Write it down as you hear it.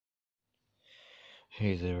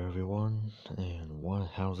Hey there, everyone, and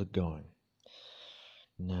how's it going?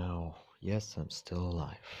 Now, yes, I'm still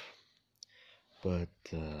alive, but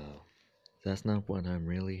that's not what I'm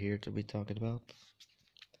really here to be talking about.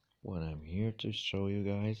 What I'm here to show you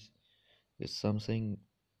guys is something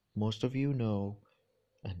most of you know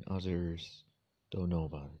and others don't know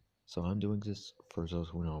about it. So I'm doing this for those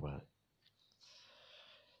who know about it.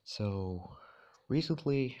 So,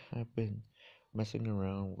 recently I've been messing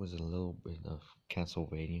around with a little bit of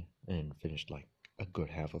Castlevania and finished like a good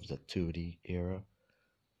half of the 2D era.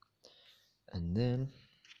 And then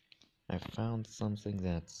I found something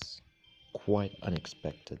that's quite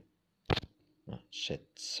unexpected. Oh, shit,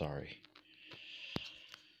 sorry.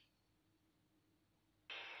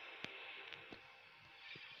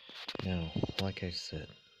 Now, like I said,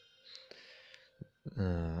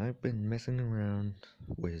 I've been messing around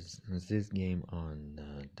with this game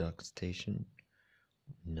on Duck Station.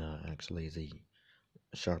 No, actually, the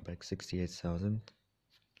Sharp X 68,000.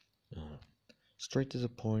 Uh, Straight to the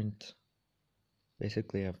point.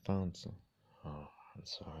 Basically, I found some. Oh, I'm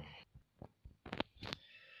sorry.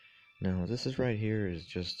 Now, this is right here is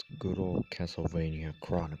just good old Castlevania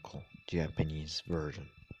Chronicle, Japanese version.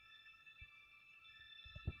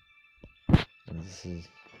 And this is.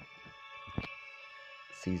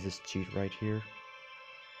 See this cheat right here?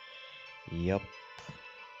 Yup.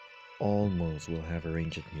 All modes will have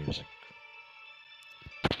arranged music.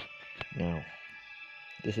 Now,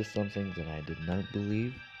 this is something that I did not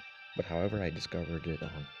believe, but however I discovered it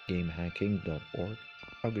on gamehacking.org.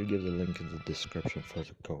 I'm gonna give the link in the description for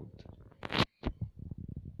the code.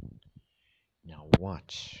 Now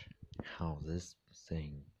watch how this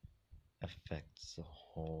thing affects the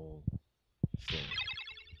whole thing.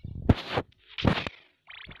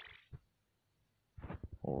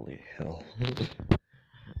 Holy hell. I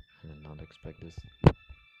did not expect this.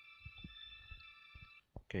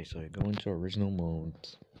 Okay, so you go into original mode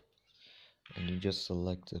and you just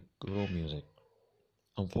select the good old music.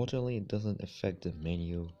 Unfortunately, it doesn't affect the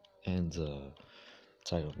menu and the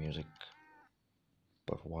title music,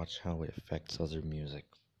 but watch how it affects other music.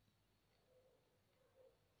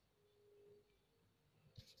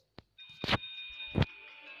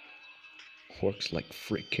 Works like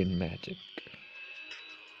freaking magic.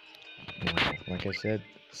 Now, like I said,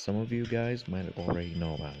 some of you guys might already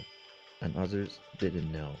know about it, and others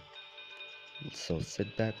didn't know. So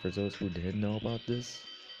sit back for those who didn't know about this.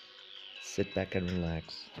 Sit back and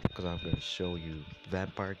relax, because I'm going to show you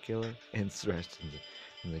Vampire Killer and Thresh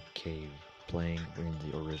in the cave playing in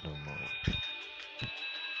the original mode.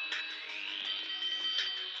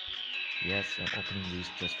 Yes, I'm opening these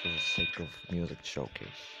just for the sake of music showcase.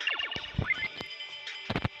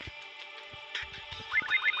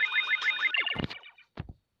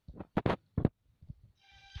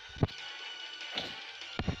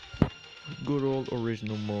 Good old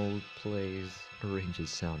original mode plays arranges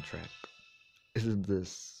soundtrack. Isn't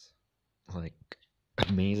this like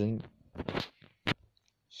amazing?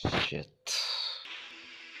 Shit.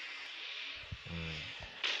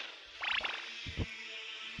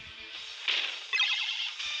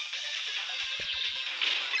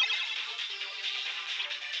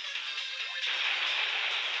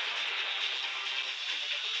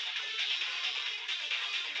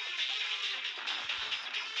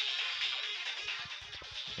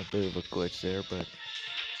 A bit of a glitch there, but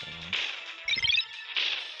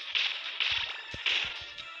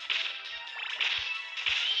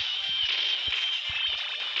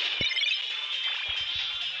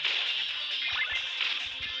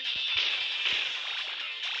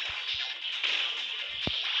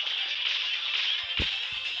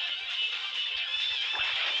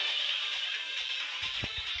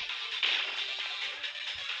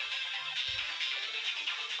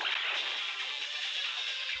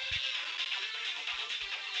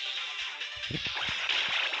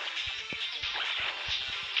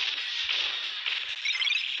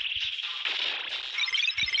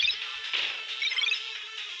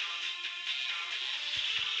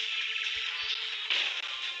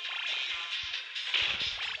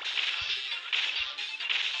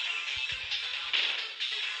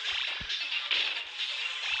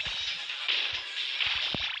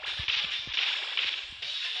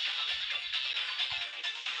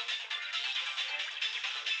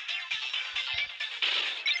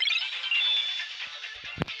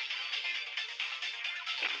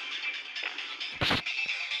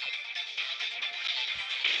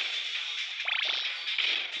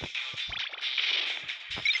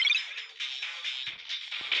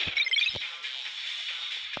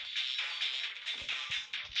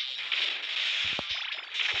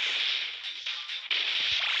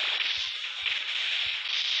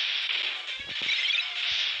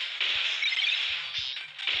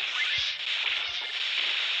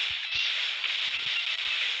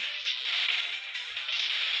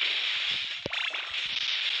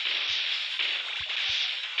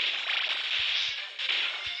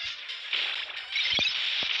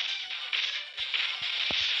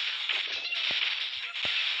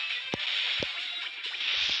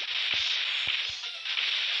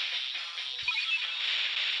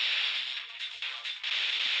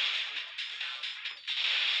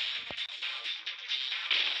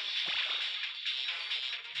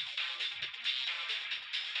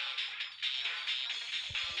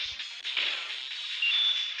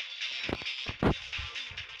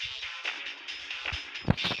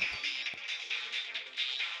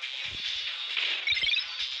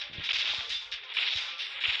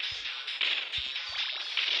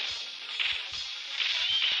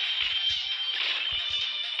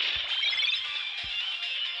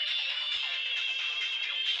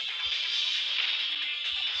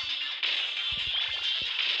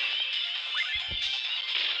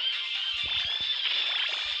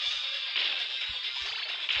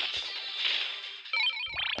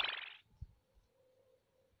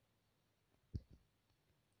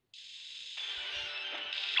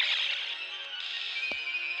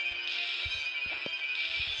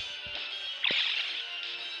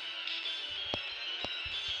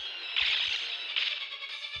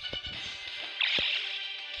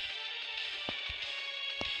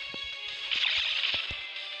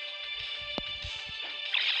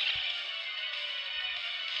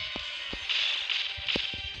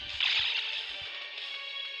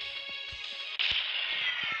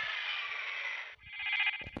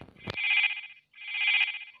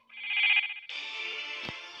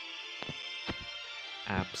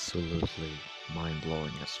absolutely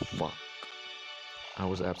mind-blowing as fuck. I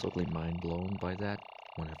was absolutely mind-blown by that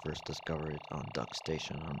when I first discovered it on Duck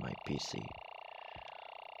Station on my PC.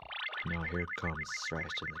 Now here comes Thrash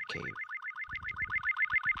in the cave.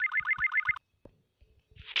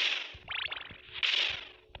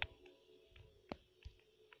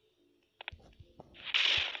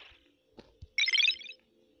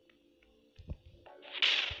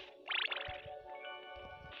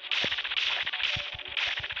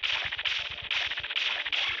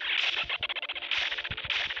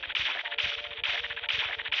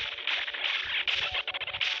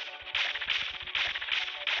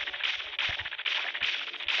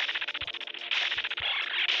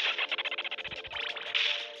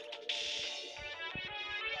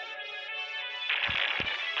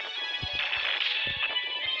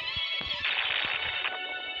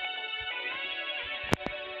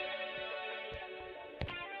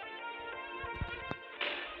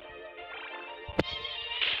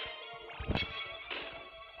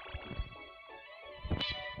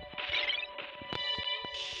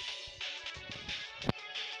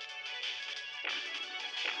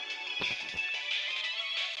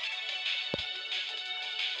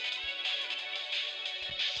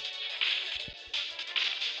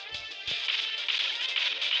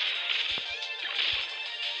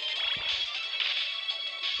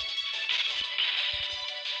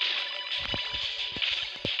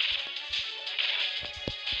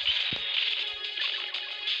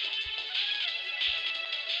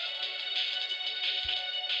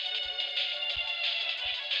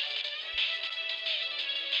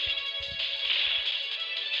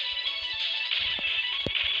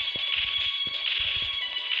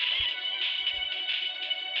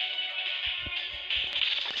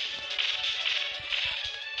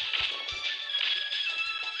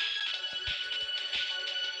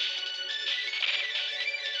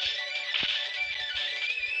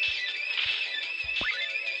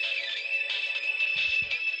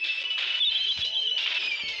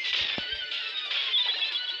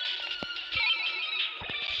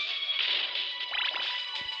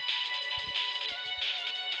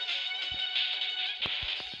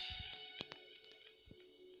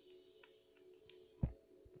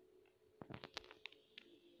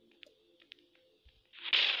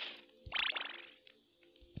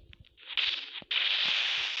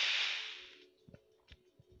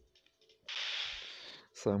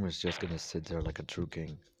 Someone's just gonna sit there like a true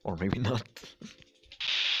king. Or maybe not.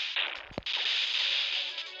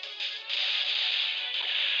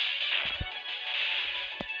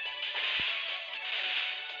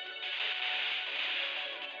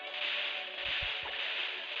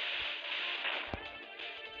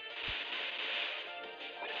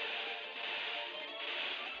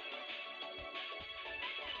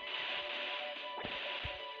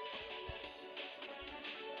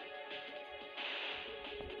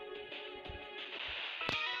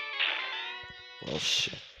 Well,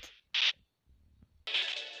 shit.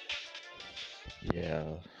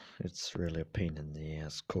 Yeah, it's really a pain in the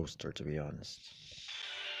ass coaster, to be honest.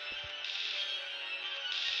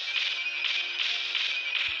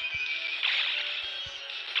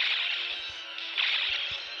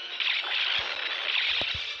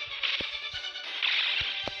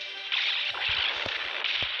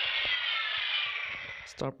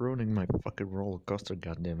 Stop ruining my fucking roller coaster,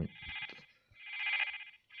 goddammit.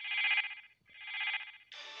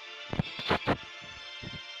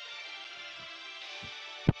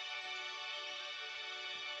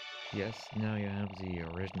 Yes, now you have the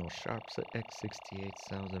original Sharp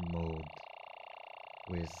X68000 mode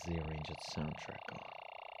with the arranged soundtrack on.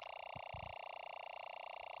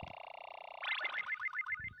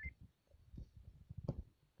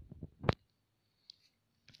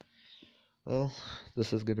 Well,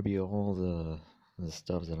 this is gonna be all the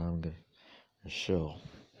stuff that I'm gonna show.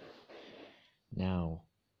 Now,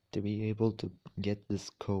 to be able to get this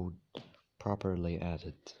code properly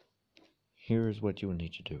added, here's what you will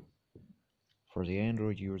need to do. For the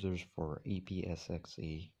Android users for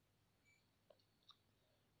APSXE,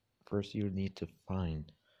 first you need to find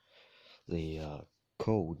the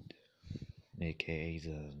code, aka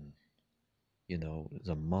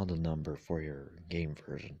the model number for your game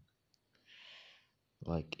version.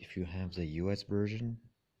 Like if you have the US version,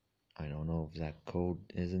 I don't know if that code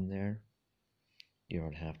is in there. You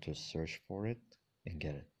would have to search for it and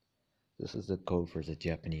get it. This is the code for the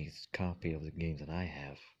Japanese copy of the game that I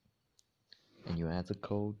have. And you add the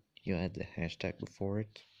code, you add the hashtag before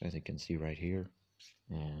it, as you can see right here,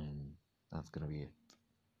 and that's gonna be it.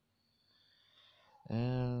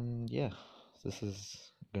 And yeah, this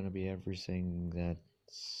is gonna be everything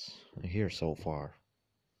that's here so far.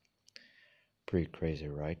 Pretty crazy,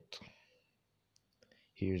 right?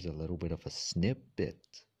 Here's a little bit of a snippet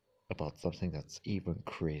about something that's even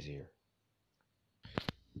crazier.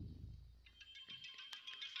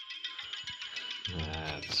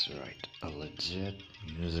 That's right, a legit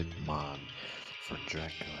music mod for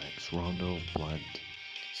Dracula X Rondo, Blood,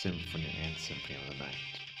 Symphony, and Symphony of the Night.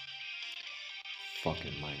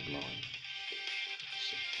 Fucking mind blowing.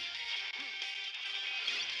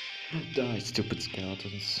 Die, stupid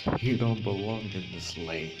skeletons. You don't belong in this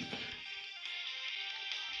lane.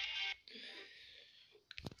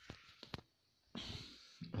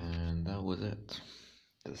 And that was it.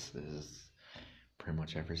 This is pretty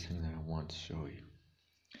much everything that I want to show you.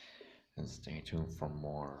 And stay tuned for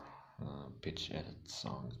more pitch edit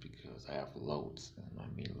songs because I have loads, and I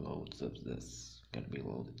mean loads of this gonna be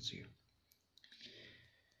loaded to you.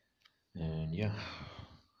 And yeah,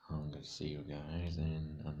 I'm gonna see you guys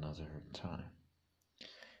in another time.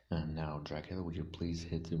 And now, Dracula, would you please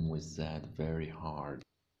hit him with that very hard?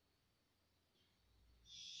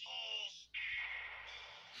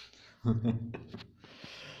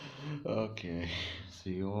 Okay,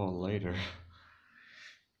 see you all later.